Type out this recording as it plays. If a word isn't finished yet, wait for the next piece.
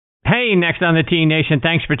Hey, next on the T Nation,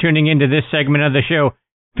 thanks for tuning into this segment of the show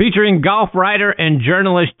featuring golf writer and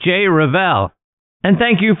journalist Jay Revell. And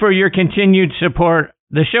thank you for your continued support.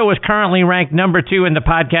 The show is currently ranked number 2 in the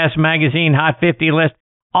Podcast Magazine Hot 50 list,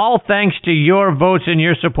 all thanks to your votes and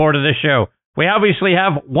your support of the show. We obviously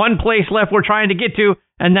have one place left we're trying to get to,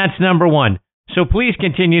 and that's number 1. So please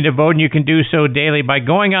continue to vote, and you can do so daily by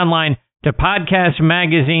going online to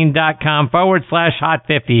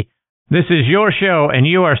podcastmagazine.com/hot50. This is your show, and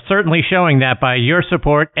you are certainly showing that by your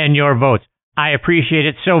support and your votes. I appreciate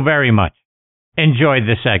it so very much. Enjoy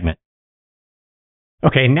this segment.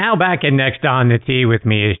 Okay, now back in Next on the Tee with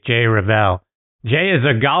me is Jay Revell. Jay is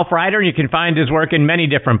a golf writer, and you can find his work in many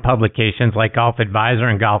different publications like Golf Advisor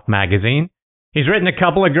and Golf Magazine. He's written a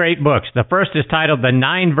couple of great books. The first is titled The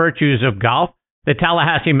 9 Virtues of Golf. The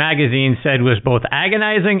Tallahassee Magazine said was both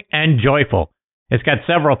agonizing and joyful. It's got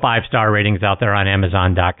several 5-star ratings out there on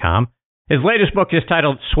Amazon.com. His latest book is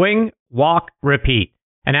titled Swing, Walk, Repeat.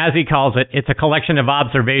 And as he calls it, it's a collection of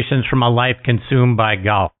observations from a life consumed by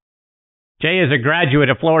golf. Jay is a graduate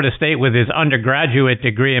of Florida State with his undergraduate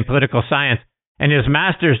degree in political science and his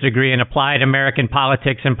master's degree in applied American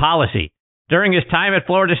politics and policy. During his time at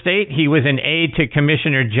Florida State, he was an aide to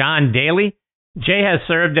Commissioner John Daly. Jay has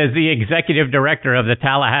served as the executive director of the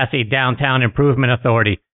Tallahassee Downtown Improvement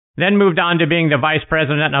Authority, then moved on to being the vice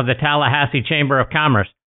president of the Tallahassee Chamber of Commerce.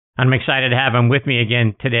 I'm excited to have him with me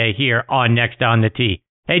again today here on Next on the Tee.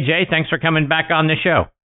 Hey, Jay, thanks for coming back on the show.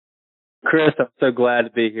 Chris, I'm so glad to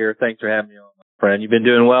be here. Thanks for having me on, my friend. You've been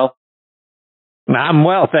doing well? I'm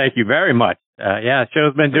well, thank you very much. The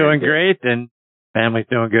show's been doing great, and family's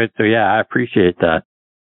doing good, so I appreciate that.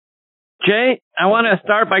 Jay, I want to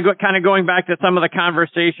start by kind of going back to some of the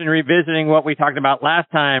conversation, revisiting what we talked about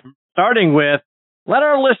last time, starting with, let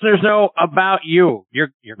our listeners know about you.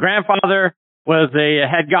 Your grandfather was a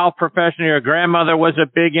head golf professional. Your grandmother was a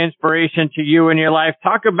big inspiration to you in your life.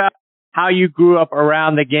 Talk about how you grew up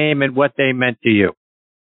around the game and what they meant to you.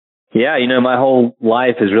 Yeah, my whole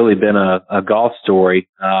life has really been a golf story,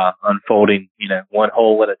 unfolding, one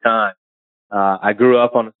hole at a time. I grew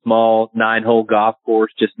up on a small 9-hole golf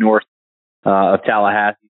course just north of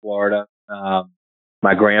Tallahassee, Florida.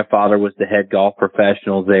 My grandfather was the head golf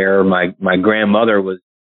professional there. My grandmother was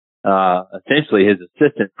essentially his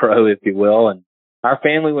assistant pro, if you will, and our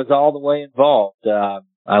family was all the way involved.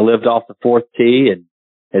 I lived off the 4th tee, and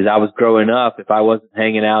as I was growing up, if I wasn't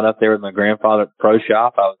hanging out up there with my grandfather at the pro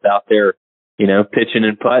shop, I was out there, pitching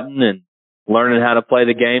and putting and learning how to play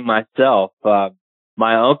the game myself.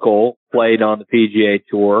 My uncle played on the PGA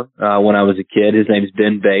Tour when I was a kid. His name's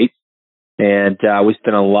Ben Bates, and we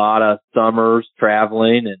spent a lot of summers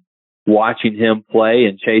traveling and watching him play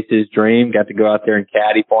and chase his dream. Got to go out there and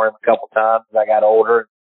caddy for him a couple times as I got older,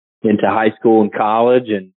 into high school and college,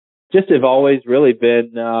 and just have always really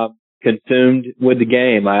been consumed with the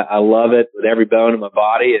game. I love it with every bone in my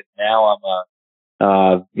body, and now I'm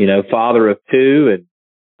a father of 2 and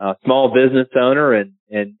a small business owner, and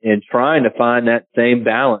trying to find that same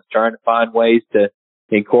balance, trying to find ways to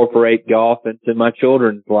incorporate golf into my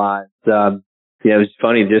children's lives. It was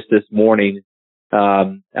funny just this morning.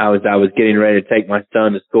 I was getting ready to take my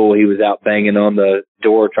son to school. He was out banging on the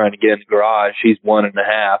door trying to get in the garage. He's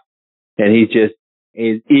 1.5, and he's just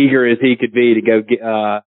as eager as he could be to go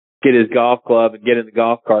get his golf club and get in the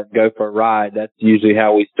golf cart and go for a ride. That's usually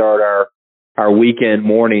how we start our weekend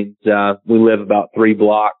mornings. We live about 3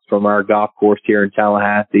 blocks from our golf course here in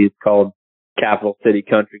Tallahassee. It's called Capital City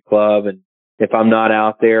Country Club, and if I'm not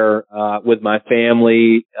out there with my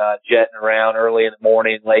family, jetting around early in the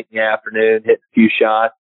morning, late in the afternoon, hitting a few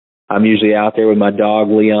shots, I'm usually out there with my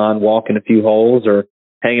dog, Leon, walking a few holes or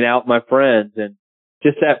hanging out with my friends. And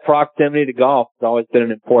just that proximity to golf has always been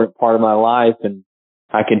an important part of my life. And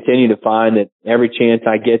I continue to find that every chance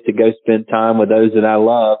I get to go spend time with those that I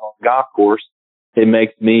love on the golf course, it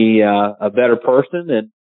makes me a better person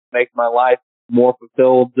and makes my life more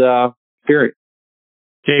fulfilled experience.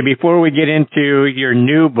 Jay, before we get into your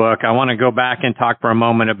new book, I want to go back and talk for a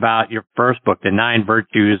moment about your first book, The 9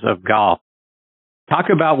 Virtues of Golf.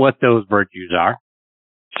 Talk about what those virtues are.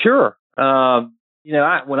 Sure. When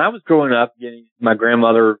I was growing up, my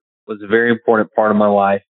grandmother was a very important part of my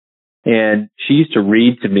life. And she used to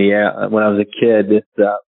read to me when I was a kid this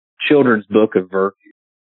children's book of virtues.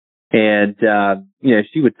 And,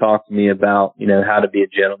 she would talk to me about, how to be a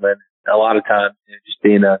gentleman. A lot of times, just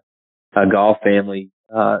being a golf family,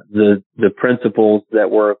 the principles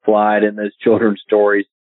that were applied in those children's stories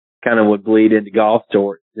kind of would bleed into golf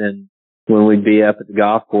stories. And when we'd be up at the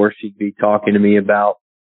golf course, she'd be talking to me about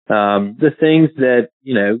the things that,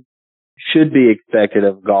 should be expected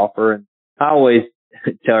of a golfer. And I always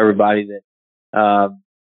tell everybody that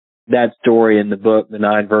that story in the book, The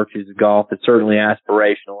 9 Virtues of Golf, is certainly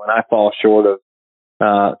aspirational, and I fall short of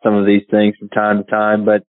some of these things from time to time.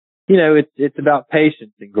 But it's about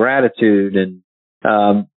patience and gratitude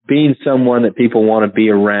and being someone that people want to be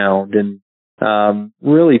around, and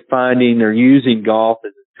really finding or using golf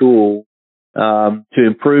as a tool to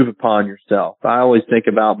improve upon yourself. I always think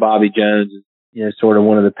about Bobby Jones as sort of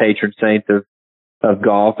one of the patron saints of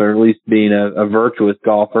golf, or at least being a virtuous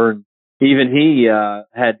golfer. And even he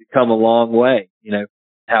had to come a long way.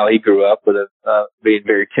 How he grew up with being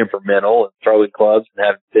very temperamental and throwing clubs and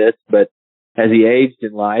having fits, but as he aged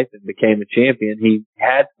in life and became a champion, he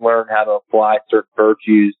had to learn how to apply certain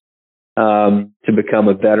virtues to become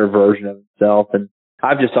a better version of himself. And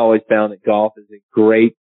I've just always found that golf is a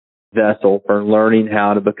great vessel for learning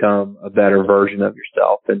how to become a better version of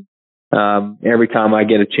yourself. And every time I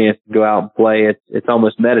get a chance to go out and play, it's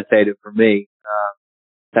almost meditative for me.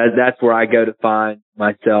 That's where I go to find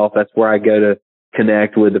myself. That's where I go to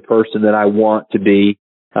connect with the person that I want to be.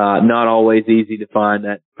 Not always easy to find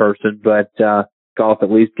that person, but golf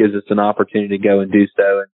at least gives us an opportunity to go and do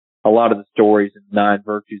so. And a lot of the stories in 9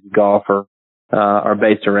 Virtues of Golf are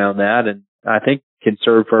based around that, and I think can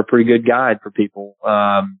serve for a pretty good guide for people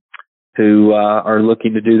who are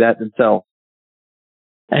looking to do that themselves.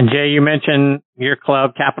 And Jay, you mentioned your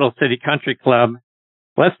club, Capital City Country Club.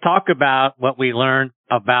 Let's talk about what we learned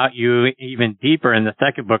about you even deeper in the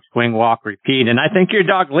second book, Swing, Walk, Repeat. And I think your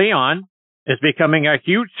dog Leon is becoming a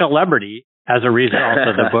huge celebrity as a result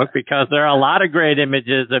of the book, because there are a lot of great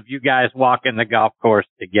images of you guys walking the golf course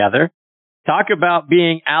together. Talk about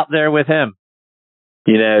being out there with him.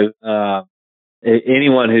 Anyone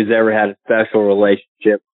who's ever had a special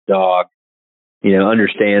relationship with a dog,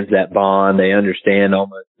 understands that bond. They understand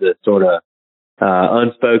almost the sort of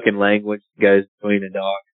unspoken language that goes between a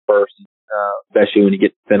dog and a person, especially when you get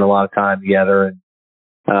to spend a lot of time together.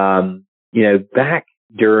 And, back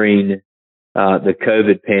during the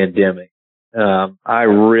COVID pandemic, I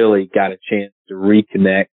really got a chance to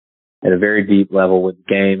reconnect at a very deep level with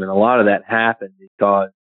the game. And a lot of that happened because,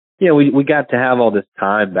 we got to have all this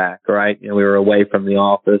time back, right? We were away from the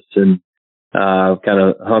office and kind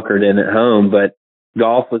of hunkered in at home, but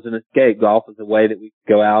golf was an escape. Golf was a way that we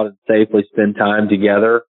could go out and safely spend time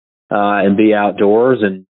together and be outdoors.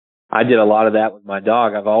 And I did a lot of that with my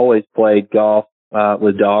dog. I've always played golf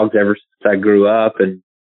with dogs ever since I grew up, and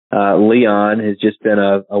Leon has just been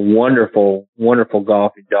a wonderful, wonderful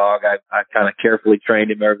golfing dog. I kind of carefully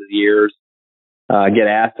trained him over the years. I get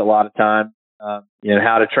asked a lot of times,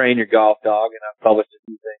 how to train your golf dog, and I've published a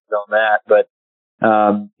few things on that. But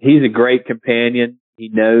he's a great companion. He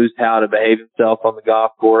knows how to behave himself on the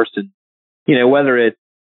golf course, and whether it's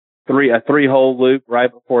a 3-hole loop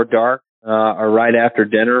right before dark, or right after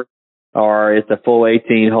dinner, or it's a full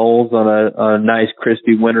 18 holes on a nice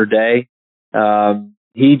crispy winter day.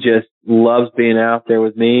 He just loves being out there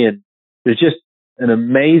with me, and there's just an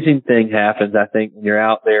amazing thing happens, I think, when you're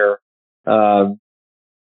out there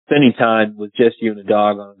spending time with just you and a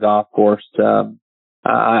dog on a golf course.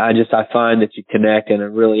 I find that you connect in a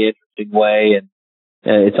really interesting way, and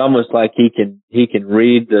it's almost like he can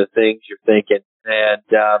read the things you're thinking, and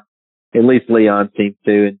at least Leon seems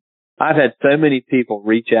to. And I've had so many people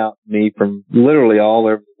reach out to me from literally all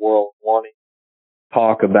over the world wanting to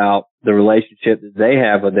talk about the relationship that they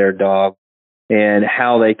have with their dog and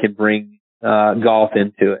how they can bring golf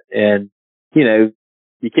into it. And,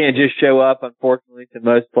 you can't just show up, unfortunately, to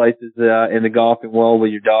most places in the golfing world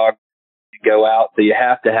with your dog to go out. So you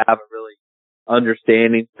have to have a really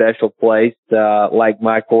understanding, special place like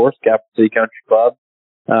my course, Capital City Country Club.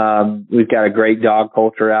 We've got a great dog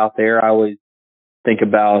culture out there. I always think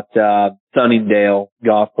about Sunningdale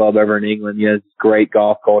Golf Club over in England. It's great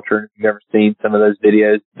golf culture. And if you've ever seen some of those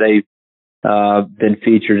videos they've been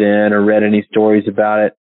featured in or read any stories about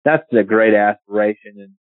it, that's a great aspiration.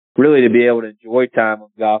 And really, to be able to enjoy time on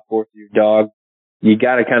the golf course with your dog, you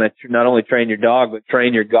got to kind of not only train your dog, but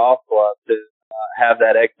train your golf club to have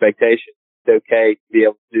that expectation. It's okay to be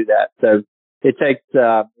able to do that. So it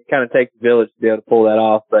kind of takes a village to be able to pull that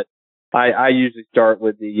off. But I usually start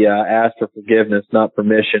with the ask for forgiveness, not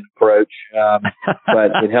permission approach.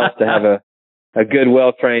 But it helps to have a good,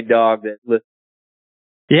 well-trained dog that listens.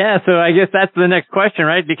 Yeah, so I guess that's the next question,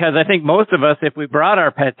 right? Because I think most of us, if we brought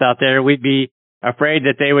our pets out there, we'd be afraid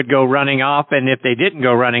that they would go running off. And if they didn't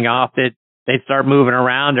go running off, they'd start moving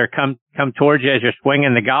around or come towards you as you're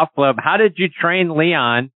swinging the golf club. How did you train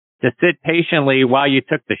Leon to sit patiently while you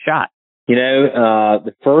took the shot?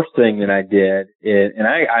 The first thing that I did is, and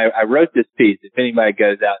I wrote this piece. If anybody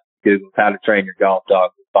goes out to Google how to train your golf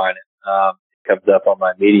dog, you'll find it. It comes up on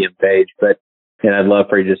my Medium page, and I'd love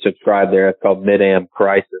for you to subscribe there. It's called Mid-Am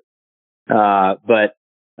Crisis. The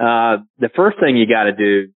first thing you got to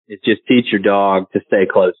do is just teach your dog to stay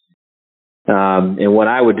close. And what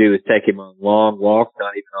I would do is take him on long walks,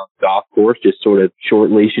 not even on the golf course, just sort of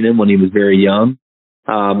short leashing him when he was very young,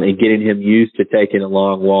 and getting him used to taking a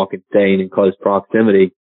long walk and staying in close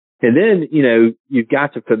proximity. And then, you've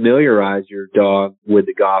got to familiarize your dog with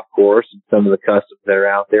the golf course and some of the customs that are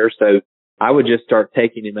out there. So I would just start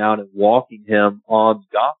taking him out and walking him on the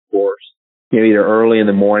golf course, either early in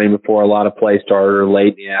the morning before a lot of play started or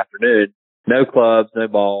late in the afternoon. No clubs, no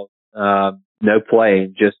balls, no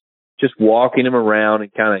playing, just walking him around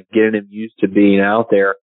and kind of getting him used to being out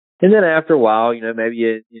there. And then after a while, maybe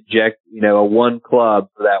you inject, a one club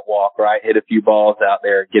for that walk, right? Hit a few balls out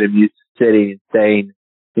there, get him used to sitting and staying,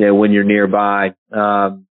 when you're nearby.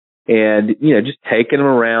 Just taking them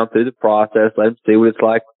around through the process, let them see what it's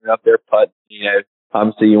like when you're up there putting.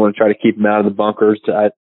 Obviously you want to try to keep them out of the bunkers.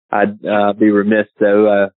 I'd be remiss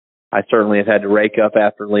though. I certainly have had to rake up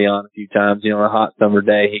after Leon a few times. On a hot summer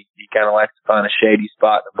day, he kind of likes to find a shady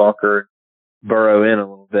spot in the bunker and burrow in a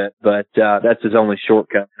little bit, but that's his only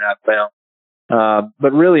shortcut that I've found.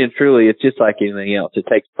 But really and truly, it's just like anything else. It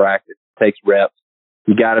takes practice. It takes reps.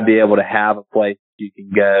 You got to be able to have a place you can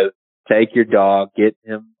go, take your dog, get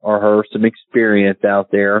him or her some experience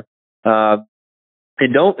out there. And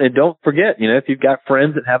don't forget, if you've got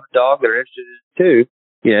friends that have a dog that are interested in it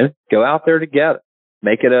too, go out there together.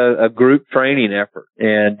 Make it a group training effort.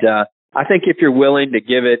 And I think if you're willing to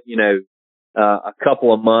give it, a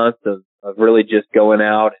couple of months of really just going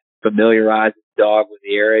out and familiarizing the dog with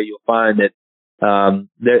the area, you'll find that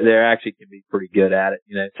they actually can be pretty good at it.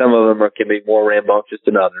 Some of them can be more rambunctious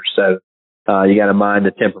than others. So you got to mind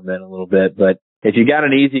the temperament a little bit. But if you got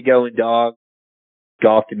an easygoing dog,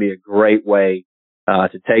 golf can be a great way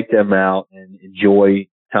to take them out and enjoy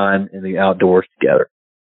time in the outdoors together.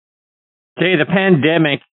 Jay, the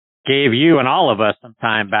pandemic gave you and all of us some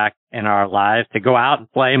time back in our lives to go out and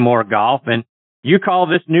play more golf. And you call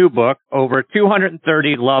this new book Over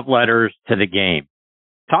 230 Love Letters to the Game.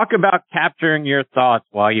 Talk about capturing your thoughts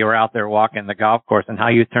while you were out there walking the golf course and how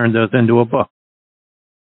you turned those into a book.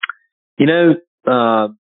 January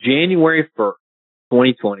 1st,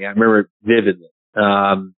 2020, I remember it vividly.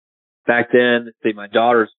 Back then, let's see, my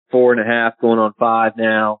daughter's 4.5, going on 5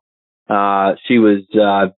 now. She was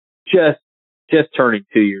just turning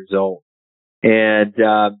 2 years old. And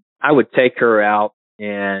I would take her out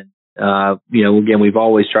and, again, we've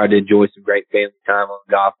always tried to enjoy some great family time on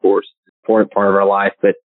the golf course. It's an important part of our life.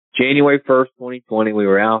 But January 1st, 2020, we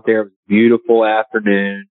were out there. It was a beautiful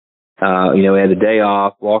afternoon. We had the day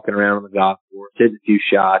off, walking around on the golf course, hitting a few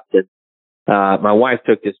shots. And my wife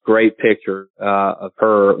took this great picture of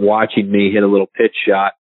her watching me hit a little pitch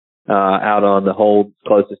shot out on the hole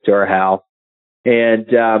closest to our house. And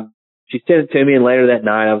she sent it to me, and later that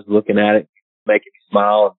night I was looking at it, making me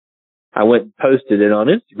smile. And I went and posted it on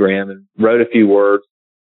Instagram and wrote a few words.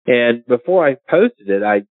 And before I posted it,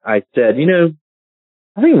 I said, I think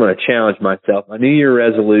I'm going to challenge myself. My New Year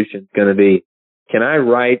resolution is going to be, can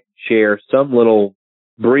I share some little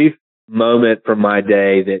brief moment from my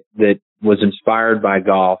day that was inspired by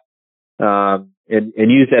golf, and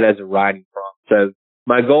use that as a writing prompt. So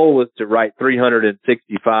my goal was to write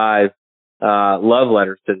 365 love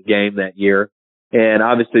letters to the game that year. And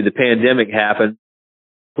obviously the pandemic happened.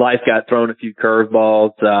 Life got thrown a few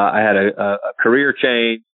curveballs. I had a career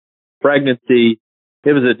change, pregnancy.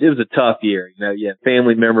 It was a tough year. You have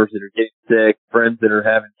family members that are getting sick, friends that are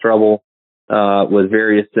having trouble with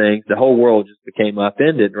various things. The whole world just became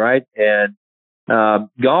upended, right? And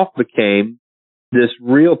golf became this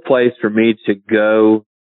real place for me to go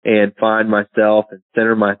and find myself and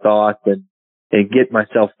center my thoughts and get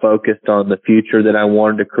myself focused on the future that I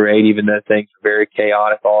wanted to create, even though things were very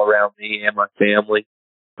chaotic all around me and my family.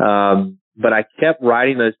 But I kept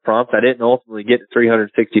writing those prompts. I didn't ultimately get to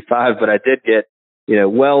 365, but I did get,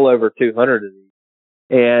 well over 200 of these.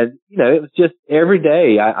 And, it was just every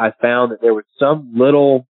day I found that there was some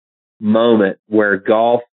little moment where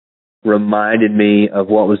golf reminded me of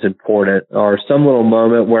what was important, or some little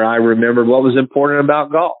moment where I remembered what was important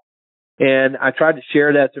about golf. And I tried to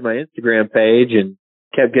share that through my Instagram page and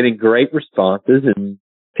kept getting great responses. And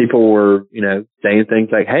people were, saying things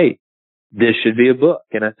like, hey, this should be a book.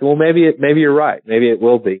 And I said, well, maybe you're right. Maybe it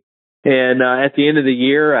will be. And at the end of the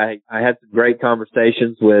year, I had some great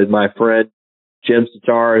conversations with my friend Jim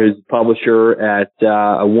Sitar, who's a publisher at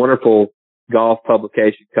a wonderful golf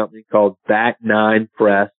publication company called Back9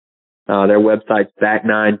 Press. Their website's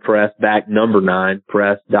Back9Press,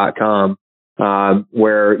 back9press.com,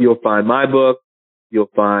 where you'll find my book. You'll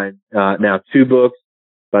find now 2 books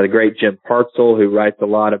by the great Jim Hartzell, who writes a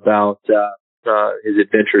lot about his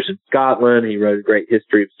adventures in Scotland. He wrote a great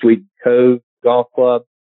history of Sweeten Cove Golf Club.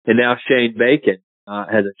 And now Shane Bacon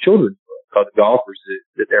has a children's book called The Golfers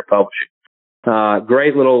that they're publishing.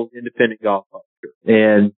 Great little independent golf publisher.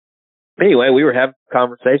 And anyway, we were having a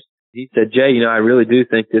conversation. He said, Jay, I really do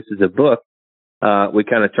think this is a book. We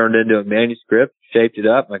kind of turned it into a manuscript, shaped it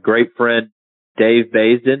up. My great friend Dave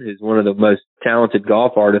Baisden, who's one of the most talented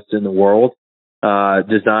golf artists in the world,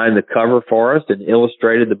 designed the cover for us and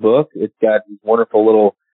illustrated the book. It's got these wonderful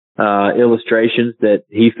little illustrations that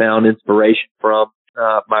he found inspiration from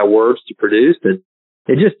my words to produce, and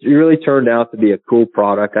it just really turned out to be a cool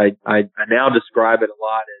product. I now describe it a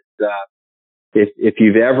lot as if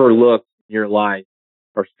you've ever looked in your life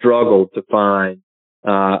or struggled to find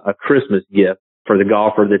a Christmas gift for the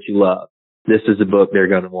golfer that you love, this is the book they're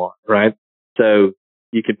going to want, right? So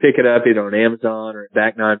you can pick it up either on Amazon or at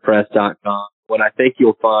back9press.com. What I think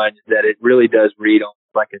you'll find is that it really does read almost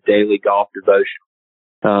like a daily golf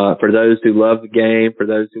devotional. For those who love the game, for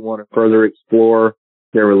those who want to further explore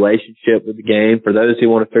their relationship with the game, for those who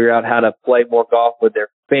want to figure out how to play more golf with their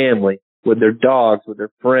family, with their dogs, with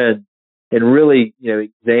their friends, and really,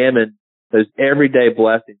 examine those everyday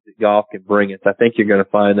blessings that golf can bring us. I think you're going to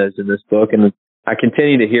find those in this book. And I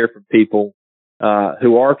continue to hear from people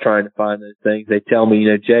who are trying to find those things. They tell me,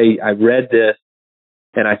 Jay, I read this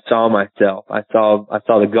and I saw myself. I saw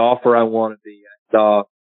the golfer I want to be. I saw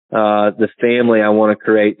the family I want to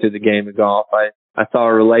create through the game of golf. I saw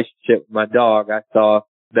a relationship with my dog. I saw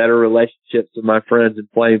better relationships with my friends and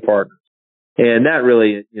playing partners. And that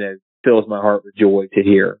really, fills my heart with joy to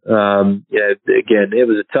hear. Again, it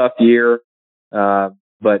was a tough year,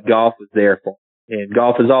 but golf was there for me. And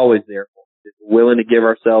golf is always there for us. If we're willing to give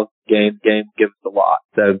ourselves the game will give us a lot.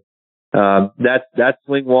 So, that's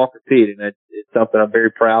swing, walk, repeat. And it's something I'm very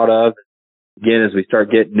proud of. Again, as we start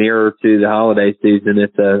getting nearer to the holiday season,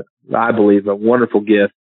 it's I believe, a wonderful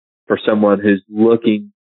gift for someone who's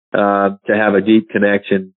looking to have a deep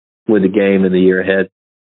connection with the game in the year ahead.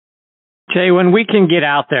 Jay, when we can get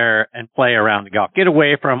out there and play around the golf, get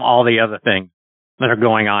away from all the other things that are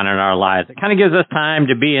going on in our lives, it kind of gives us time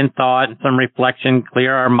to be in thought and some reflection,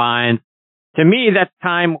 clear our minds. To me, that's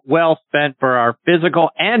time well spent for our physical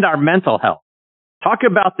and our mental health. Talk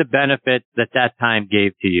about the benefits that time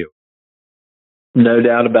gave to you. No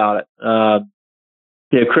doubt about it.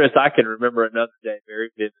 Chris, I can remember another day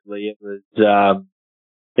very vividly.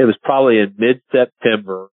 It was probably in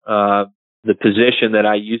mid-September. The position that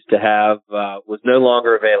I used to have was no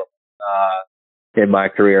longer available in my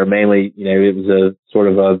career. Mainly, it was a sort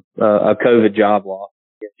of a COVID job loss,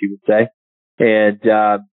 I guess you would say.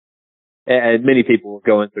 And many people were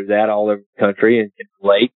going through that all over the country and can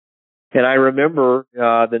relate. And I remember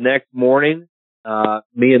the next morning,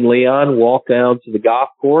 me and Leon walked down to the golf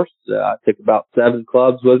course. I took about 7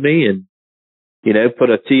 clubs with me and, put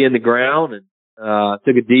a tee in the ground and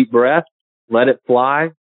took a deep breath, let it fly.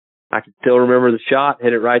 I can still remember the shot,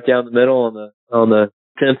 hit it right down the middle on the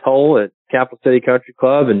 10th hole at Capital City Country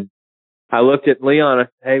Club. And I looked at Leon and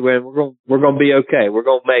I said, hey, man, we're going to be okay. We're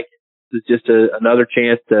going to make it. This is just another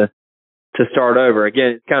chance to start over.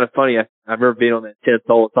 Again, it's kind of funny. I remember being on that 10th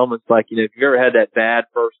hole. It's almost like, if you ever had that bad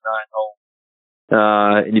first 9 hole,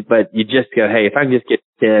 but you just go, hey, if I can just get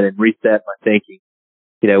to 10 and reset my thinking,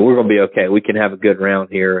 we're going to be okay. We can have a good round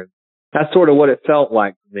here. And that's sort of what it felt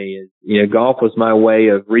like for me is, golf was my way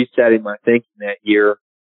of resetting my thinking that year.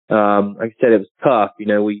 Like I said, it was tough.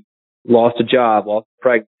 We lost a job, lost a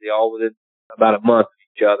pregnancy, all within about a month of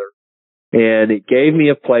each other. And it gave me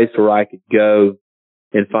a place where I could go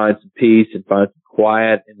and find some peace and find some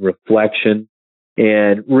quiet and reflection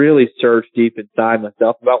and really search deep inside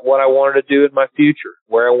myself about what I wanted to do in my future,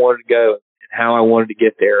 where I wanted to go and how I wanted to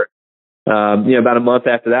get there. About a month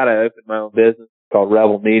after that, I opened my own business called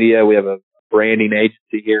Revell Media. We have a branding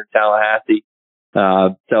agency here in Tallahassee,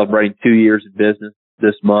 celebrating 2 years in business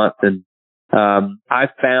this month. And I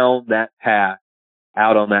found that path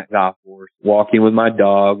out on that golf course, walking with my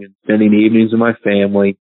dog and spending evenings with my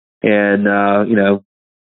family and,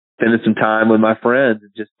 spending some time with my friends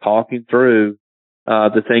and just talking through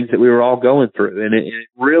the things that we were all going through. And it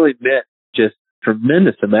really meant just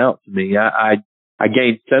tremendous amount to me. I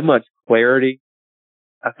gained so much clarity.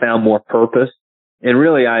 I found more purpose. And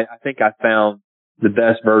really, I think I found the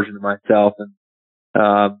best version of myself and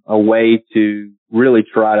a way to really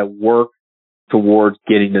try to work towards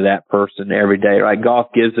getting to that person every day. Right?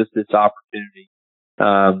 Golf gives us this opportunity,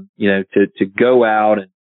 to go out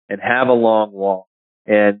and have a long walk.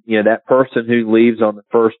 And, that person who leaves on the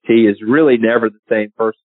first tee is really never the same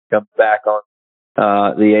person who comes back on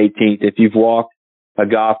the 18th. If you've walked a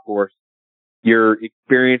golf course, you're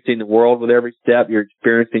experiencing the world with every step. You're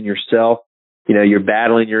experiencing yourself you're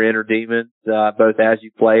battling your inner demons, both as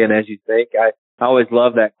you play and as you think. I always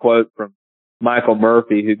love that quote from Michael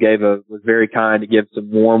Murphy, who was very kind to give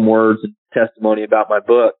some warm words and testimony about my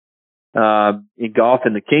book. In Golf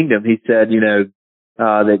in the Kingdom, he said,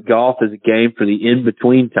 that golf is a game for the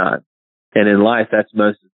in-between time. And in life, that's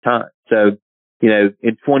most of the time. So,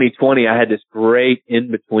 in 2020, I had this great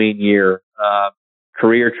in-between year,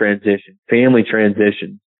 career transition, family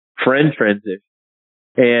transition, friend transition.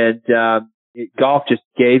 And, golf just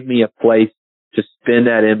gave me a place to spend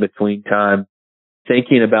that in-between time,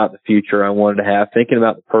 thinking about the future I wanted to have, thinking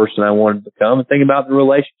about the person I wanted to become, and thinking about the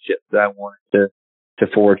relationships that I wanted to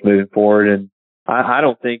forge moving forward. And I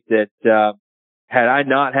don't think that, had I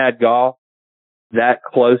not had golf that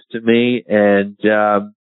close to me and,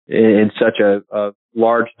 in such a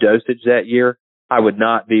large dosage that year, I would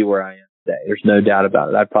not be where I am today. There's no doubt about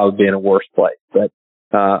it. I'd probably be in a worse place, but,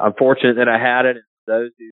 I'm fortunate that I had it. And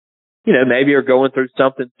those who, maybe are going through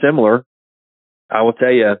something similar, I will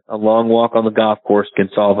tell you, a long walk on the golf course can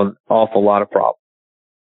solve an awful lot of problems.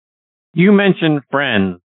 You mentioned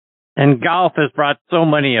friends, and golf has brought so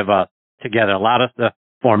many of us together, allowed us to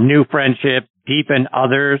form new friendships, deepen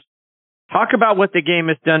others. Talk about what the game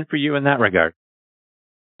has done for you in that regard.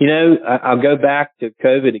 I'll go back to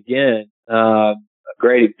COVID again. A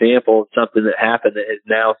great example of something that happened that has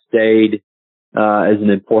now stayed as an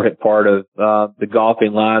important part of the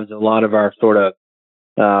golfing lives of a lot of our sort of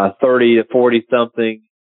 30 to 40 something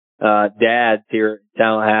dads here in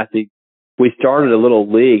Tallahassee. We started a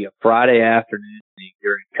little league, a Friday afternoon league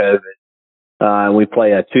during COVID. And we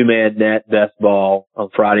play a 2-man net best ball on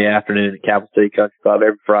Friday afternoon at Capital City Country Club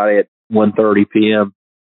every Friday at 1:30 p.m.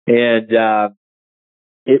 And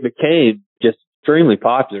it became just extremely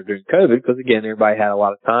popular during COVID because, again, everybody had a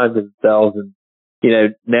lot of time to themselves. And,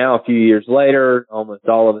 now a few years later, almost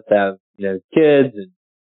all of us have, kids and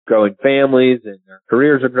growing families, and their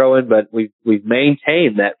careers are growing, but we've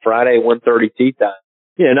maintained that Friday 1:30 tee time.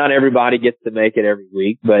 Not everybody gets to make it every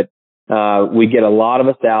week, but we get a lot of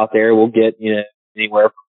us out there. We'll get, anywhere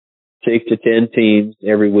from 6 to 10 teams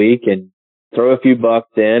every week and throw a few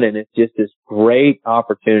bucks in, and it's just this great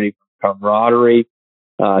opportunity for camaraderie.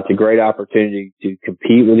 It's a great opportunity to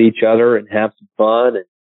compete with each other and have some fun, and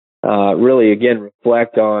really, again,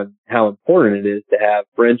 reflect on how important it is to have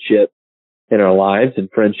friendship in our lives and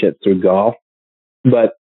friendships through golf.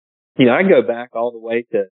 But, I go back all the way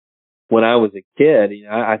to when I was a kid.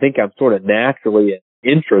 I think I'm sort of naturally an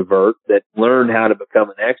introvert that learned how to become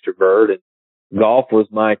an extrovert, and golf was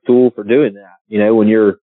my tool for doing that. When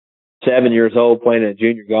you're 7 years old playing a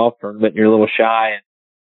junior golf tournament and you're a little shy and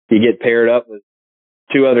you get paired up with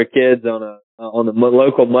 2 other kids on the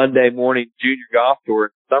local Monday morning junior golf tour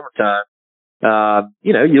in the summertime,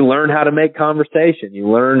 you learn how to make conversation. You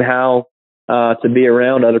learn how to be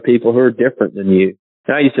around other people who are different than you.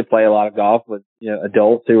 And I used to play a lot of golf with,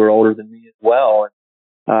 adults who were older than me as well.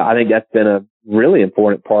 And I think that's been a really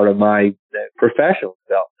important part of my professional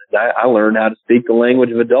development. I learned how to speak the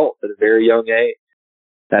language of adults at a very young age.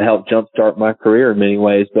 That helped jumpstart my career in many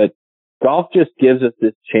ways. But golf just gives us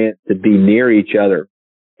this chance to be near each other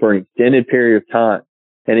for an extended period of time.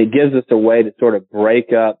 And it gives us a way to sort of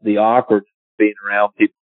break up the awkwardness of being around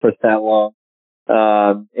people for that long.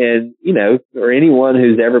 And, for anyone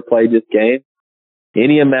who's ever played this game,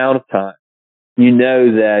 any amount of time,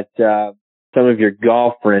 that some of your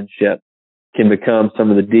golf friendships can become some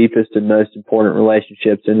of the deepest and most important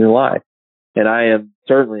relationships in your life. And I am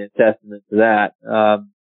certainly a testament to that.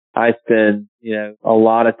 I spend, a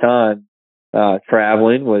lot of time,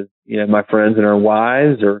 traveling with, my friends and our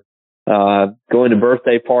wives, or, going to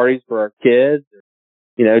birthday parties for our kids,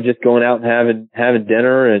 or, just going out and having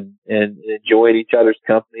dinner and enjoying each other's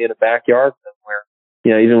company in a backyard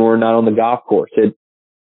somewhere, even when we're not on the golf course.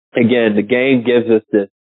 Again, the game gives us this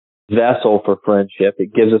vessel for friendship.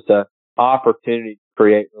 It gives us an opportunity to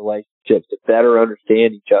create relationships, to better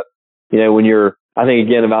understand each other. I think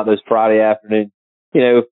again about those Friday afternoons,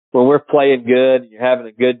 when we're playing good and you're having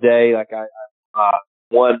a good day, like I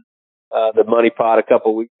won the money pot a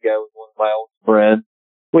couple of weeks ago with one of my old friends.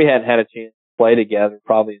 We hadn't had a chance to play together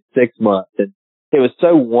probably in 6 months. And it was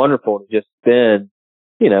so wonderful to just spend,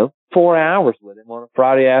 4 hours with him on a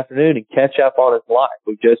Friday afternoon and catch up on his life.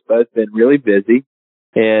 We've just both been really busy,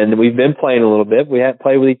 and we've been playing a little bit. We hadn't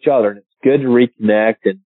played with each other, and it's good to reconnect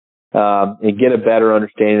and get a better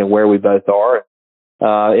understanding of where we both are.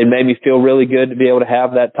 It made me feel really good to be able to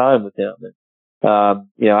have that time with him. And,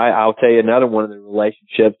 I'll tell you another one of the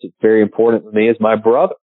relationships that's very important with me is my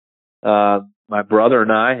brother. My brother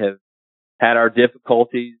and I have had our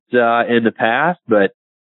difficulties in the past, but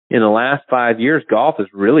in the last 5 years, golf has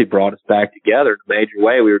really brought us back together in a major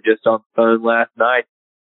way. We were just on the phone last night.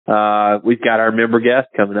 We've got our member guest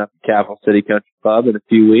coming up at Capital City Country Club in a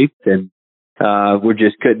few weeks, and we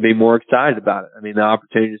just couldn't be more excited about it. I mean, the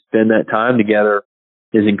opportunity to spend that time together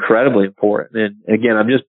is incredibly important. And again, I'm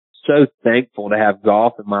just so thankful to have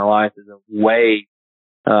golf in my life as a way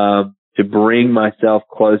to bring myself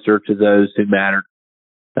closer to those who matter.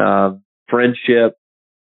 Friendship,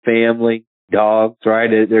 family, dogs, right?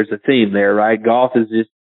 There's a theme there, right? Golf is just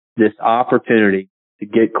this opportunity to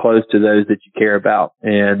get close to those that you care about.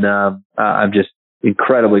 And I'm just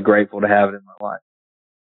incredibly grateful to have it in my life.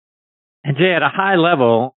 And Jay, at a high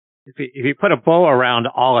level, if you put a bow around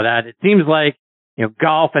all of that, it seems like,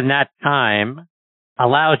 golf in that time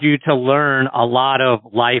allows you to learn a lot of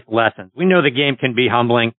life lessons. We know the game can be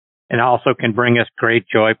humbling and also can bring us great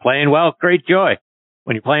joy. Playing well, great joy.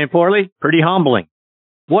 When you're playing poorly, pretty humbling.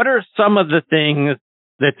 What are some of the things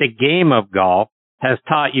that the game of golf has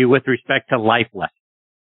taught you with respect to life lessons?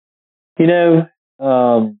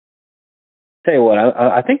 Tell you what,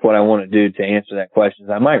 I think what I want to do to answer that question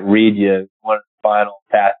is I might read you one of the final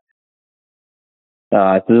passages.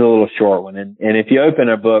 It's a little short one. And if you open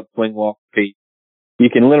a book, Swing, Walk, Repeat, you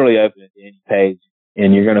can literally open it to any page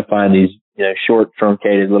and you're going to find these, short,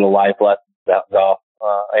 truncated little life lessons about golf,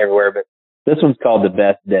 everywhere. But this one's called The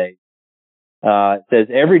Best Days. It says,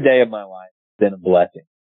 every day of my life has been a blessing,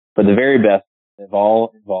 but the very best have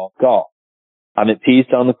all involved golf. I'm at peace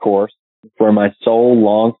on the course where my soul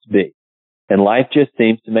longs to be, and life just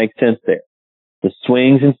seems to make sense there. The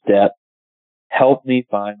swings and steps help me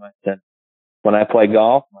find my center. When I play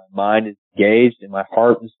golf, my mind is engaged and my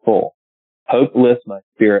heart is full. Hope lifts my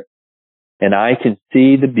spirit, and I can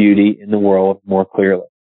see the beauty in the world more clearly.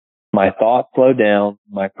 My thoughts slow down.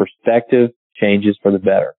 My perspective changes for the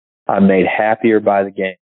better. I'm made happier by the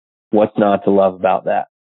game. What's not to love about that?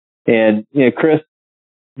 And, Chris,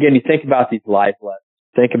 again, you think about these life lessons.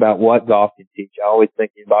 Think about what golf can teach. I always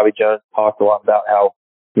think Bobby Jones talked a lot about how,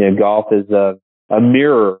 golf is a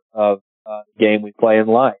mirror of the game we play in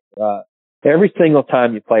life. Every single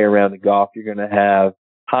time you play around the golf, you're going to have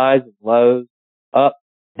highs and lows, ups,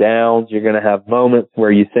 downs. You're going to have moments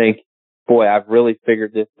where you think, boy, I've really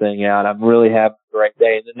figured this thing out. I'm really having a great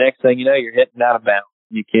day. And the next thing you know, you're hitting out of bounds.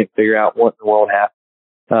 You can't figure out what in the world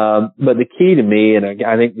happened. But the key to me, and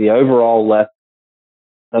I think the overall lesson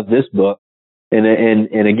of this book, and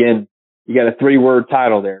again, you got a 3-word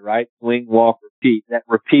title there, right? Swing, walk, repeat. That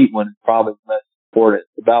repeat one is probably the most important.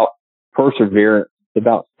 It's about perseverance. It's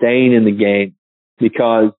about staying in the game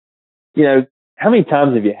because, how many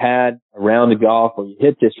times have you had a round of golf where you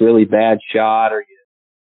hit this really bad shot or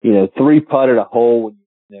you 3-putted a hole when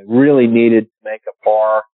you really needed to make a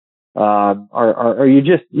par, or you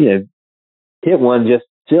just, hit one just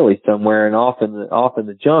silly somewhere and off in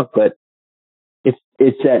the junk, but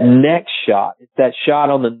it's that next shot. It's that shot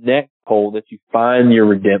on the next hole that you find your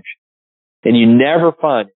redemption. And you never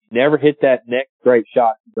find it. You never hit that next great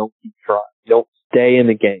shot if you don't keep trying. You don't stay in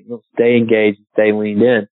the game. You don't stay engaged and stay leaned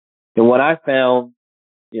in. And what I found,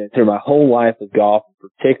 through my whole life of golf,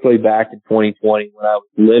 particularly back in 2020 when I was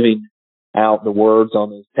living out the words on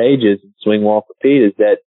those pages in Swing, Walk, Repeat, is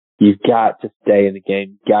that you've got to stay in the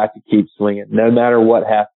game. You've got to keep swinging. No matter what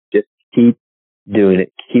happens, just keep doing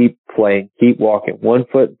it. Keep playing. Keep walking. One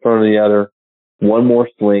foot in front of the other. One more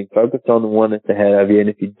swing. Focus on the one that's ahead of you. And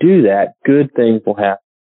if you do that, good things will happen.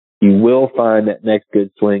 You will find that next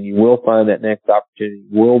good swing. You will find that next opportunity.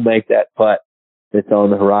 You will make that putt that's on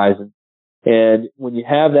the horizon. And when you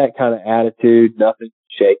have that kind of attitude, nothing can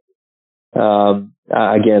shake you.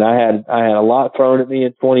 Again, I had a lot thrown at me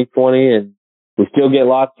in 2020, and we still get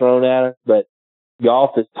lots thrown at us, but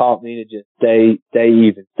golf has taught me to just stay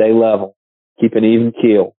even, stay level, keep an even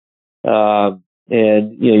keel. And,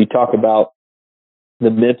 you talk about the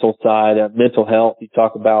mental side, mental health. You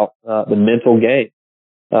talk about the mental game.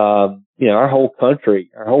 Our whole country,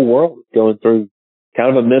 our whole world is going through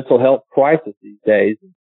kind of a mental health crisis these days.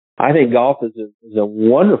 I think golf is a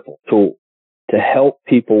wonderful tool to help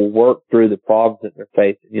people work through the problems that they're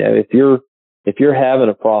facing. If you're having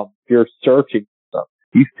a problem, if you're searching for something,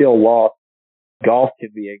 if you feel lost, golf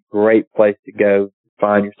can be a great place to go to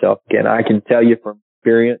find yourself again. I can tell you from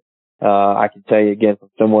experience, I can tell you again from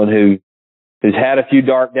someone who's had a few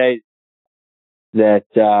dark days, that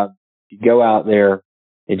you go out there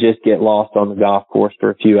and just get lost on the golf course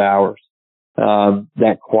for a few hours.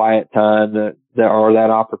 That quiet time, or that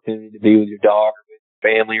opportunity to be with your dog or with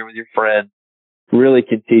your family or with your friends really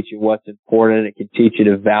can teach you what's important. It can teach you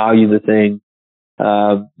to value the things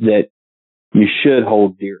that you should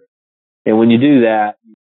hold dear. And when you do that,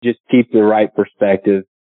 you just keep the right perspective.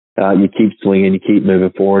 you keep swinging, you keep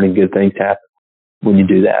moving forward, and good things happen when you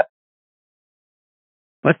do that.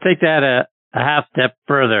 Let's take that a half step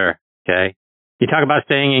further, okay? You talk about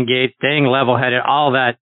staying engaged, staying level-headed, all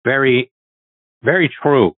that, very, very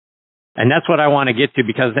true. And that's what I want to get to,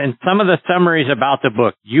 because in some of the summaries about the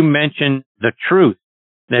book, you mention the truth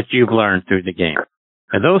that you've learned through the game.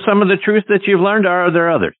 Are those some of the truths that you've learned, or are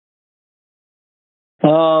there others?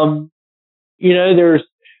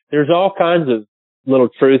 There's all kinds of little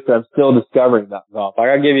truths that I'm still discovering about golf. I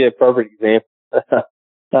gotta give you a perfect example.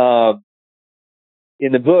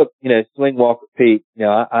 In the book, Swing, Walk, Repeat,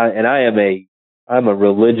 I'm a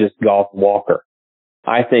religious golf walker.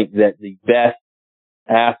 I think that the best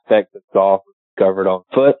aspect of golf is discovered on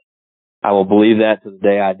foot. I will believe that to the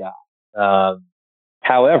day I die.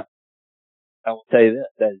 However, I will tell you this,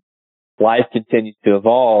 that life continues to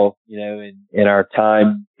evolve, and our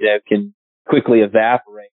time, can quickly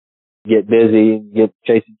evaporate, get busy and get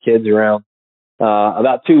chasing kids around.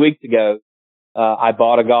 About 2 weeks ago, I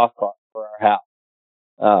bought a golf cart for our house,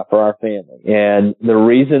 for our family. And the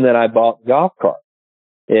reason that I bought the golf cart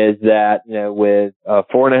is that, with a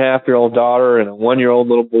 4.5-year-old daughter and a 1-year-old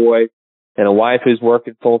little boy and a wife who's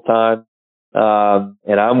working full time,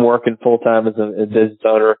 and I'm working full time as a business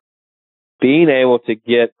owner, being able to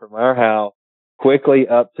get from our house quickly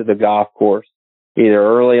up to the golf course, either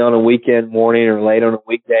early on a weekend morning or late on a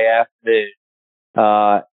weekday afternoon,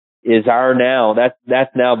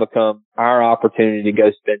 that's now become our opportunity to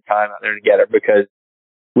go spend time out there together, because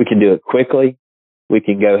we can do it quickly. We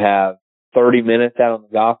can go have 30 minutes out on the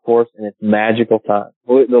golf course, and it's magical time.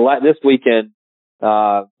 This weekend,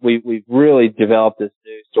 we've really developed this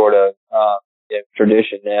new sort of,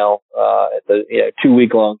 tradition now. It's a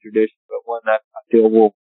 2-week-long tradition, but one that I feel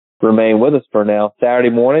will remain with us for now. Saturday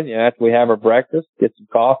morning, after we have our breakfast, get some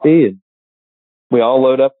coffee, and we all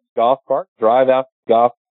load up the golf cart, drive out to the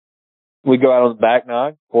golf. We go out on the back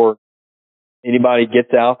nine before anybody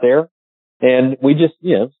gets out there, and we just,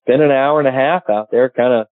 spend an hour and a half out there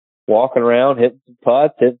kind of walking around, hitting some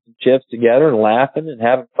putts, hitting some chips together, and laughing and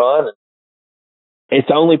having fun. And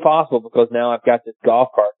it's only possible because now I've got this golf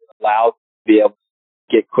cart that allows me to be able to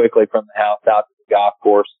get quickly from the house out to the golf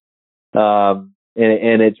course.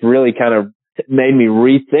 And it's really kind of made me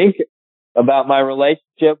rethink about my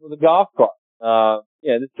relationship with the golf cart.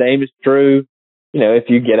 The same is true, if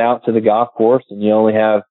you get out to the golf course and you only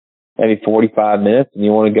have maybe 45 minutes and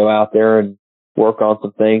you want to go out there and work on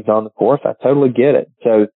some things on the course, I totally get it.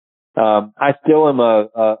 So, I still am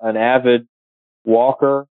an avid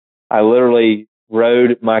walker. I literally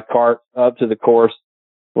rode my cart up to the course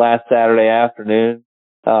last Saturday afternoon,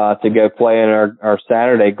 to go play in our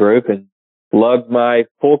Saturday group, and lugged my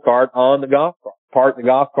full cart on the golf cart, parked the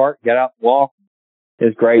golf cart, get out and walk.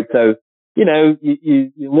 It's great. So, you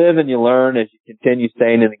live and you learn as you continue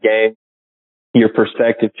staying in the game. Your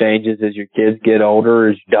perspective changes as your kids get older,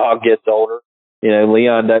 as your dog gets older.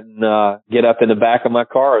 Leon doesn't, get up in the back of my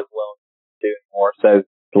car as well as he do anymore. So it's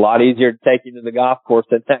a lot easier to take him to the golf course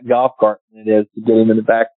in that golf cart than it is to get him in the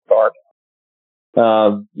back of the car.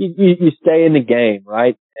 You stay in the game,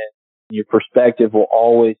 right? And your perspective will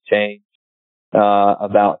always change,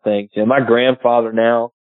 about things. My grandfather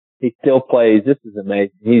now, he still plays. This is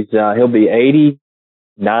amazing. He'll be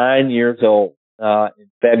 89 years old, in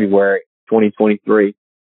February 2023.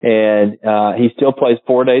 And, he still plays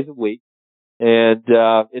 4 days a week. And,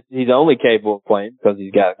 he's only capable of playing because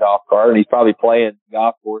he's got a golf cart, and he's probably playing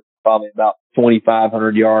golf course probably about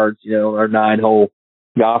 2,500 yards, or 9-hole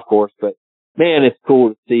golf course. But man, it's cool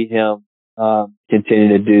to see him, continue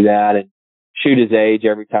to do that and shoot his age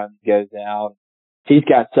every time he goes out. He's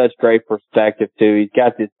got such great perspective too. He's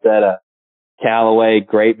got this set of Callaway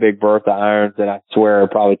Great Big Bertha irons that I swear are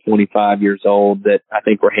probably 25 years old, that I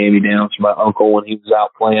think were hand-me-downs from my uncle when he was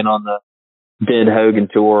out playing on the Ben Hogan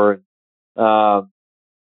tour.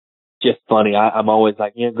 Just funny. I'm always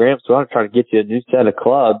like, Gramps, so I'm trying to get you a new set of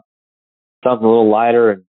clubs, something a little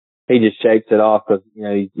lighter, and he just shakes it off because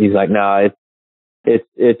he's like, nah,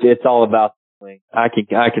 it's all about the swing. I can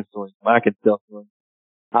swing. I can still swing.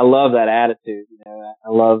 I love that attitude. I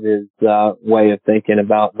love his way of thinking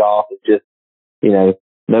about golf. It's just,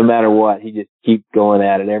 no matter what, he just keeps going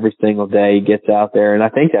at it every single day. He gets out there, and I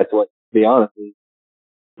think that's what, to be honest, has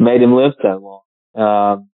made him live so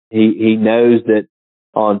long. He knows that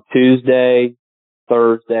on Tuesday,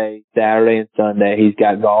 Thursday, Saturday, and Sunday, he's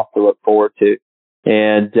got golf to look forward to.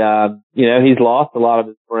 And, he's lost a lot of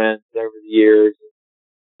his friends over the years.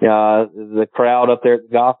 The crowd up there at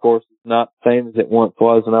the golf course is not the same as it once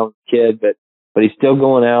was when I was a kid, but he's still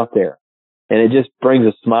going out there. And it just brings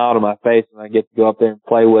a smile to my face when I get to go up there and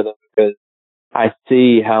play with him, because I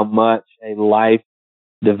see how much a life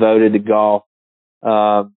devoted to golf,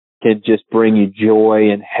 can just bring you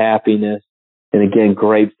joy and happiness. And again,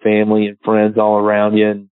 great family and friends all around you.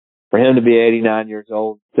 And for him to be 89 years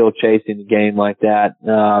old, still chasing the game like that,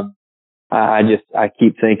 I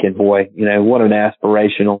keep thinking, boy, what an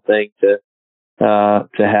aspirational thing to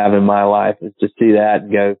have in my life, is to see that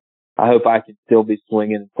and go, I hope I can still be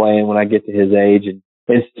swinging and playing when I get to his age, and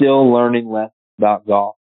still learning lessons about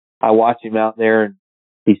golf. I watch him out there, and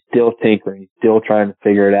he's still tinkering. He's still trying to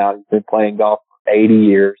figure it out. He's been playing golf for 80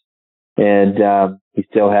 years, and he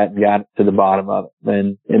still hadn't got to the bottom of it.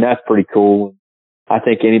 And that's pretty cool. I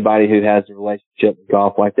think anybody who has a relationship with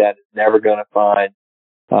golf like that is never going to find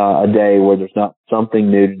a day where there's not something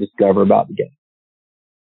new to discover about the game.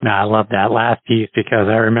 No, I love that last piece, because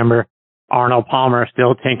I remember Arnold Palmer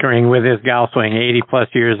still tinkering with his golf swing, 80 plus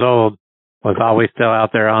years old, was always still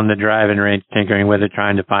out there on the driving range tinkering with it,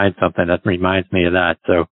 trying to find something. That reminds me of that.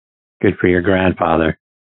 So good for your grandfather.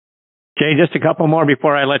 Jay, just a couple more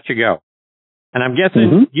before I let you go. And I'm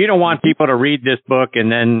guessing you don't want people to read this book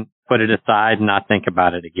and then put it aside and not think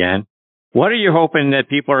about it again. What are you hoping that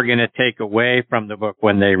people are going to take away from the book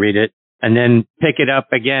when they read it and then pick it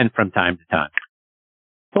up again from time to time?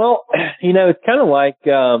 Well, it's kind of like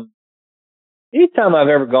anytime I've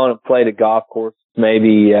ever gone and played a golf course,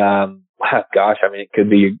 maybe, it could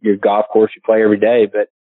be your golf course you play every day. But,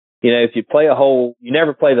 if you play a hole, you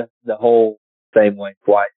never play the hole same way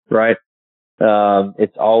twice, right?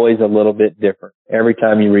 It's always a little bit different. Every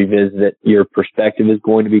time you revisit it, your perspective is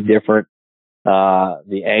going to be different.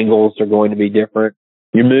 The angles are going to be different.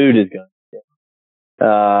 Your mood is going to be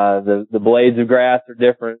different. The blades of grass are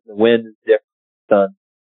different. The wind is different.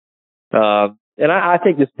 And I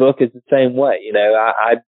think this book is the same way.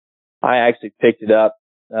 I actually picked it up,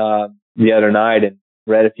 the other night and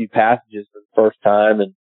read a few passages for the first time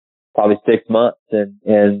in probably 6 months.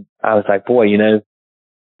 And I was like, boy,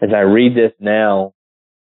 as I read this now,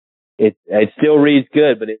 it still reads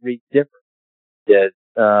good, but it reads different.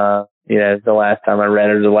 The last time I read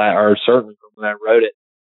it, or certainly from when I wrote it.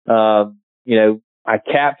 I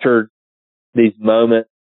captured these moments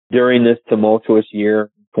during this tumultuous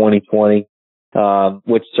year, 2020,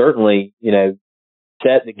 which certainly,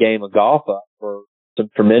 set the game of golf up for some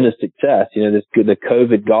tremendous success. The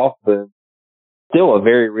COVID golf boom, still a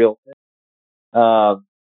very real thing.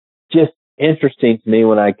 Just interesting to me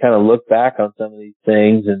when I kind of look back on some of these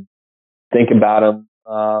things and think about them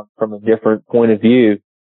from a different point of view.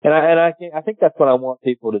 And I think that's what I want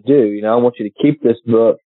people to do. I want you to keep this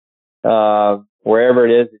book wherever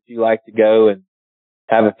it is that you like to go and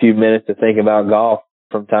have a few minutes to think about golf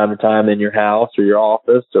from time to time in your house or your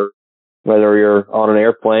office, or whether you're on an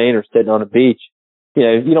airplane or sitting on a beach.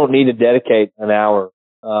 You don't need to dedicate an hour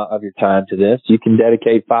of your time to this. You can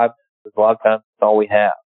dedicate 5 minutes, because a lot of times that's all we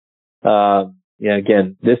have.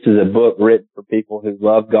 Again, this is a book written for people who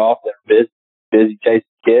love golf, that are busy chasing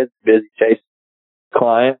kids, busy chasing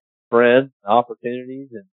clients, friends, opportunities.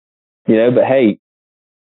 And, but hey,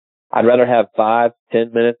 I'd rather have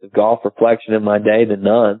 5-10 minutes of golf reflection in my day than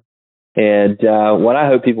none. And, what I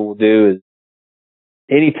hope people will do is,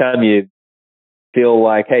 anytime you feel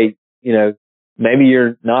like, hey, maybe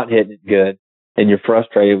you're not hitting it good and you're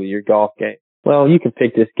frustrated with your golf game, well, you can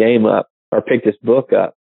pick this game up or pick this book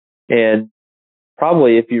up. And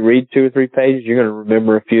probably if you read 2 or 3 pages, you're going to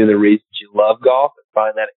remember a few of the reasons you love golf and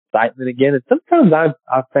find that excitement again. And sometimes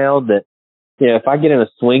I've found that, if I get in a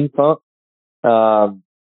swing funk,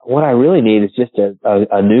 what I really need is just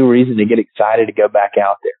a new reason to get excited to go back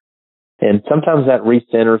out there. And sometimes that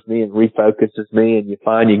recenters me and refocuses me, and you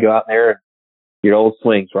find you go out there and your old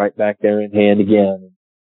swing's right back there in hand again.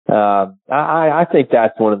 I think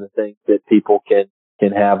that's one of the things that people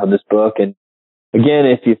can have in this book. And again,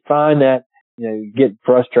 if you find that, you get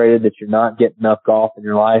frustrated that you're not getting enough golf in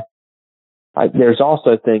your life, there's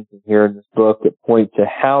also things in here in this book that point to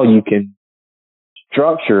how you can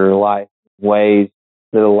structure your life in ways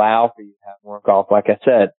that allow for you to have more golf. Like I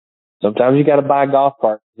said, sometimes you got to buy a golf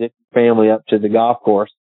cart to zip your family up to the golf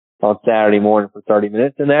course on Saturday morning for 30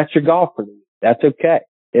 minutes, and that's your golf for the week. That's okay.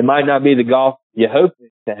 It might not be the golf you hope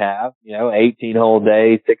to have, 18-hole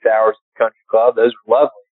day, 6 hours at the country club. Those are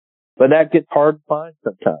lovely, but that gets hard to find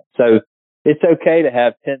sometimes. So it's okay to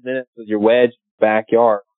have 10 minutes with your wedge in the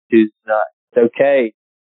backyard Tuesday night. It's okay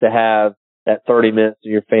to have that 30 minutes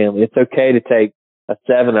with your family. It's okay to take a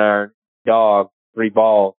 7-iron, dog, 3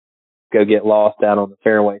 balls, go get lost out on the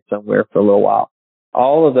fairway somewhere for a little while.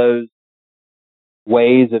 All of those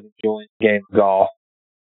ways of enjoying the game of golf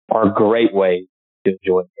are great ways to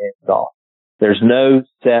enjoy the game of golf. There's no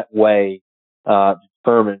set way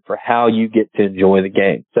determined for how you get to enjoy the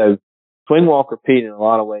game. So swing, walk, repeat in a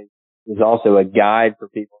lot of ways is also a guide for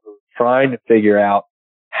people who are trying to figure out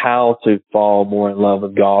how to fall more in love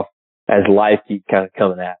with golf as life keeps kind of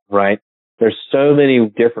coming at them, right? There's so many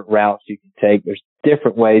different routes you can take. There's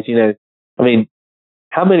different ways, I mean,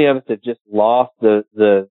 how many of us have just lost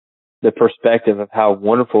the perspective of how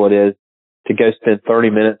wonderful it is to go spend 30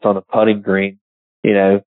 minutes on a putting green,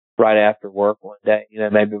 right after work one day,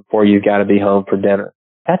 maybe before you got to be home for dinner.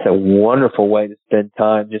 That's a wonderful way to spend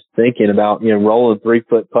time just thinking about, rolling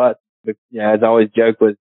 3-foot putts. But, as I always joke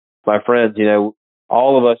with my friends,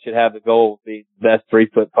 all of us should have the goal of being the best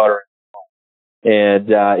 3-foot putter. And,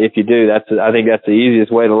 if you do, I think that's the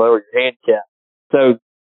easiest way to lower your handicap. So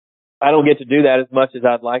I don't get to do that as much as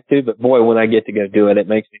I'd like to, but boy, when I get to go do it, it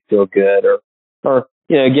makes me feel good. Or,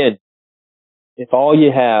 again, if all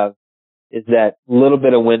you have is that little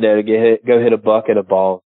bit of window to go hit a bucket of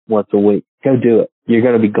balls once a week, go do it. You're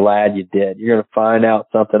going to be glad you did. You're going to find out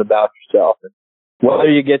something about yourself. And whether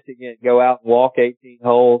you get to go out and walk 18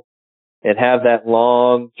 holes and have that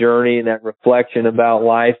long journey and that reflection about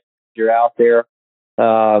life, you're out there.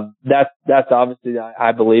 That's obviously,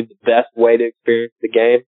 I believe, the best way to experience the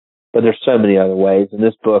game. But there's so many other ways. And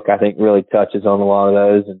this book, I think, really touches on a lot of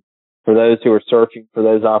those. And for those who are searching for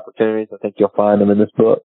those opportunities, I think you'll find them in this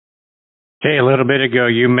book. Jay, a little bit ago,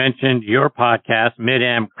 you mentioned your podcast,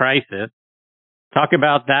 Mid-Am Crisis. Talk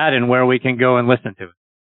about that and where we can go and listen to it.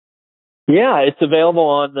 Yeah, it's available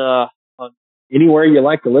on anywhere you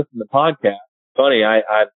like to listen to podcasts. Funny,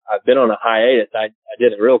 I've been on a hiatus. I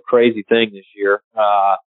did a real crazy thing this year.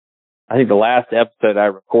 I think the last episode I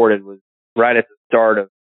recorded was right at the start of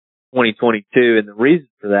 2022, and the reason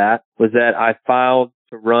for that was that I filed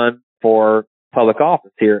to run for public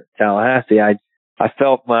office here in Tallahassee. I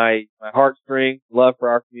felt my heartstrings, love for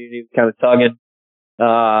our community was kind of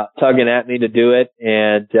tugging at me to do it,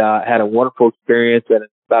 and had a wonderful experience at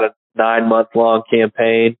about a 9-month-long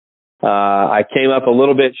campaign. I came up a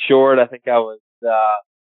little bit short. I think I was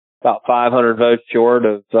about 500 votes short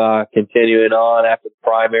of continuing on after the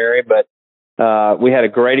primary, but we had a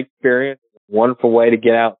great experience. Wonderful way to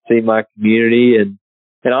get out and see my community. And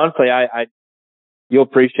honestly, you'll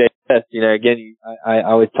appreciate this. Again, I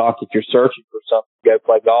always talk, if you're searching for something to go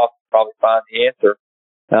play golf, you'll probably find the answer.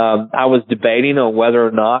 I was debating on whether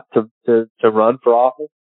or not to run for office.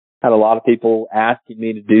 Had a lot of people asking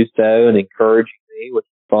me to do so and encouraging me, which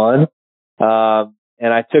was fun.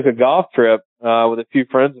 And I took a golf trip, with a few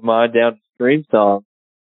friends of mine down to Streamsong,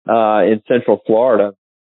 in Central Florida,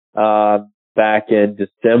 back in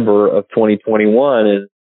December of 2021. And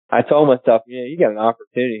I told myself, you got an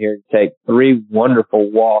opportunity here to take 3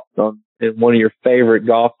 wonderful walks in one of your favorite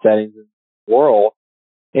golf settings in the world.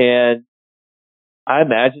 And I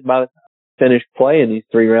imagine by the time I finish playing these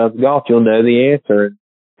 3 rounds of golf, you'll know the answer. And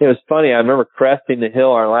it was funny. I remember cresting the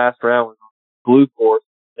hill. Our last round was on the Blue course.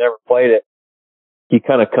 Never played it. You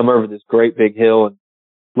kind of come over this great big hill and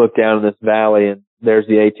look down in this valley, and there's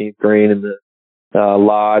the 18th green, and the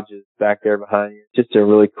lodge is back there behind you. Just a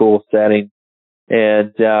really cool setting.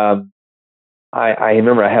 And I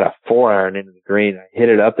remember I had a 4-iron into the green. I hit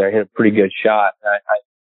it up there. I hit a pretty good shot. I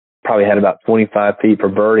probably had about 25 feet for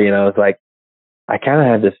birdie, and I was like, I kind of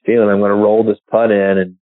had this feeling I'm going to roll this putt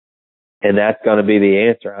in, and that's going to be the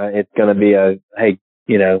answer. It's going to be hey,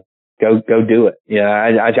 go do it.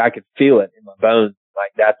 I could feel it in my bones.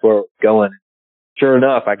 Like that's where it was going. Sure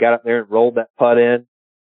enough, I got up there and rolled that putt in,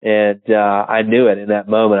 and I knew it in that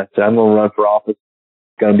moment. I said, I'm going to run for office.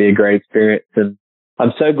 It's going to be a great experience. And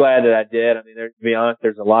I'm so glad that I did. I mean, to be honest,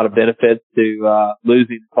 there's a lot of benefits to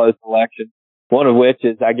losing the close election, one of which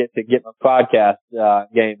is I get to get my podcast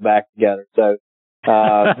game back together. So been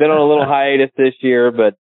on a little hiatus this year,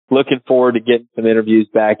 but looking forward to getting some interviews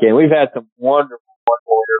back in. We've had some wonderful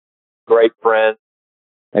great friends.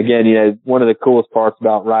 Again, one of the coolest parts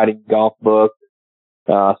about writing golf books,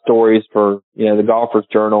 stories for, the Golfer's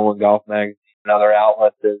Journal and Golf Magazine and other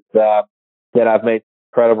outlets is that I've made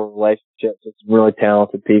incredible relationships with some really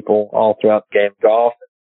talented people all throughout the game of golf.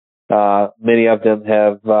 Many of them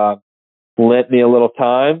have lent me a little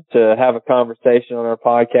time to have a conversation on our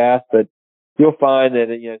podcast, but you'll find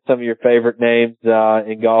that, some of your favorite names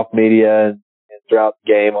in golf media and throughout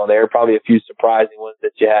the game on there, probably a few surprising ones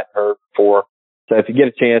that you hadn't heard before. So if you get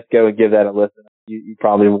a chance, go and give that a listen. You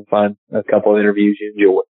probably will find a couple of interviews you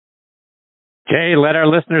enjoy. Jay, let our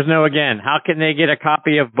listeners know again, how can they get a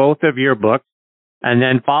copy of both of your books and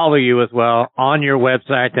then follow you as well on your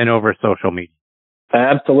website and over social media?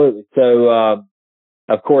 Absolutely. So,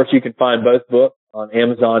 of course, you can find both books on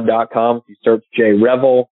Amazon.com. If you search Jay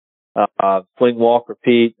Revell, Swing, Walk,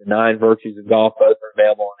 Repeat, The 9 Virtues of Golf, both are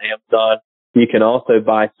available on Amazon. You can also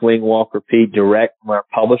buy Swing, Walk, Repeat direct from our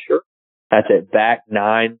publisher. That's at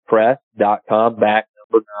back9press.com,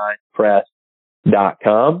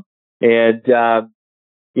 back9press.com. And,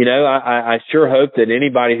 I sure hope that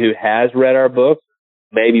anybody who has read our books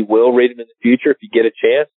maybe will read them in the future. If you get a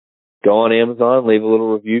chance, go on Amazon, leave a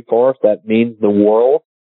little review for us. That means the world.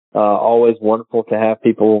 Always wonderful to have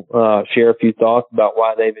people share a few thoughts about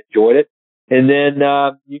why they've enjoyed it. And then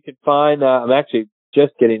you can find, I'm actually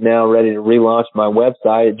just getting now ready to relaunch my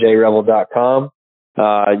website at jrevell.com.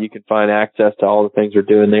 You can find access to all the things we're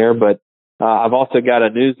doing there. But I've also got a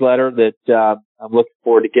newsletter that I'm looking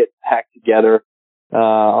forward to getting back together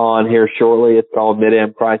on here shortly. It's called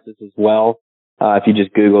Mid-Am Crisis as well. If you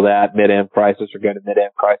just Google that, Mid-Am Crisis, or go to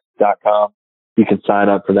midamcrisis.com, you can sign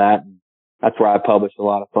up for that. And that's where I publish a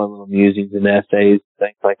lot of fun little musings and essays,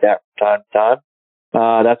 things like that from time to time.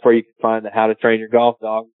 That's where you can find the How to Train Your Golf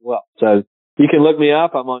Dog as well. So you can look me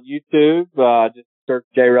up. I'm on YouTube. Just search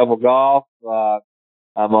Jay Revell Golf.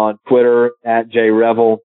 I'm on Twitter at Jay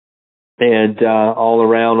Revell, and all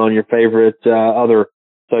around on your favorite other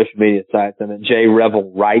social media sites. I'm at Jay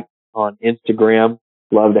Revell Wright on Instagram.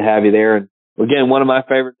 Love to have you there. And again, one of my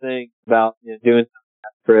favorite things about doing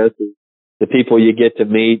something, Chris, is the people you get to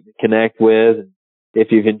meet and connect with. And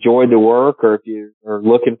if you've enjoyed the work, or if you are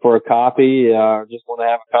looking for a copy, or just want to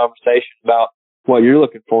have a conversation about what you're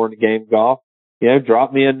looking for in the game of golf,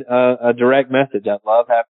 drop me a direct message. I love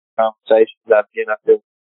having conversations. I feel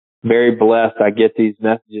very blessed. I get these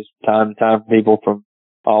messages from time to time from people from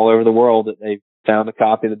all over the world that they've found a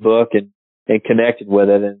copy of the book and connected with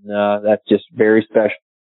it. And that's just very special.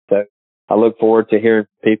 So I look forward to hearing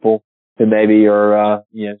from people who maybe are,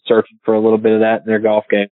 searching for a little bit of that in their golf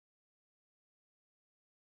game.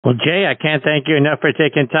 Well, Jay, I can't thank you enough for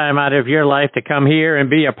taking time out of your life to come here and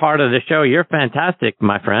be a part of the show. You're fantastic,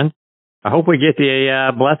 my friend. I hope we get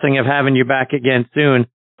the blessing of having you back again soon.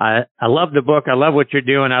 I love the book. I love what you're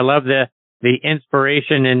doing. I love the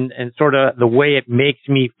inspiration and sort of the way it makes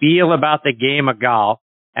me feel about the game of golf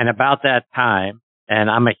and about that time. And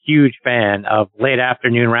I'm a huge fan of late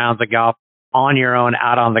afternoon rounds of golf on your own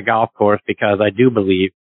out on the golf course, because I do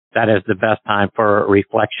believe that is the best time for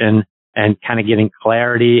reflection and kind of getting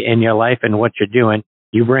clarity in your life and what you're doing.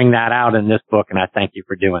 You bring that out in this book, and I thank you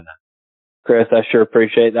for doing that. Chris, I sure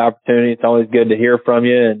appreciate the opportunity. It's always good to hear from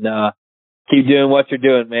you, and keep doing what you're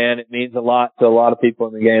doing, man. It means a lot to a lot of people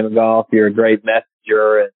in the game of golf. You're a great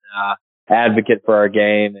messenger and advocate for our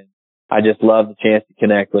game, and I just love the chance to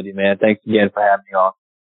connect with you, man. Thanks again for having me on.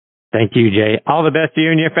 Thank you, Jay. All the best to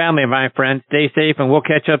you and your family, my friend. Stay safe, and we'll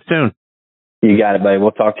catch up soon. You got it, buddy.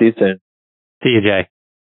 We'll talk to you soon. See you, Jay.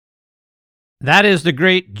 That is the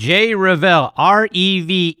great Jay Revell.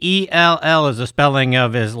 Revell is the spelling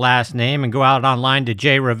of his last name. And go out online to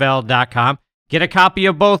jayrevell.com. Get a copy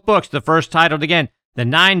of both books. The first titled, again, The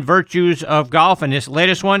 9 Virtues of Golf, and this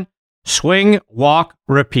latest one, Swing, Walk,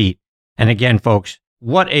 Repeat. And again, folks,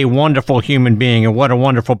 what a wonderful human being and what a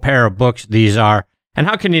wonderful pair of books these are. And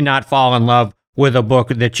how can you not fall in love with a book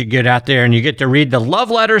that you get out there and you get to read the love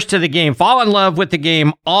letters to the game, fall in love with the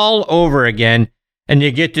game all over again, and you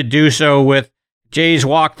get to do so with Jay's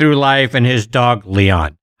walk through life and his dog,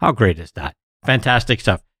 Leon. How great is that? Fantastic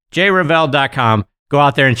stuff. jayrevell.com. Go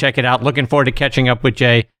out there and check it out. Looking forward to catching up with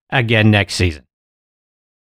Jay again next season.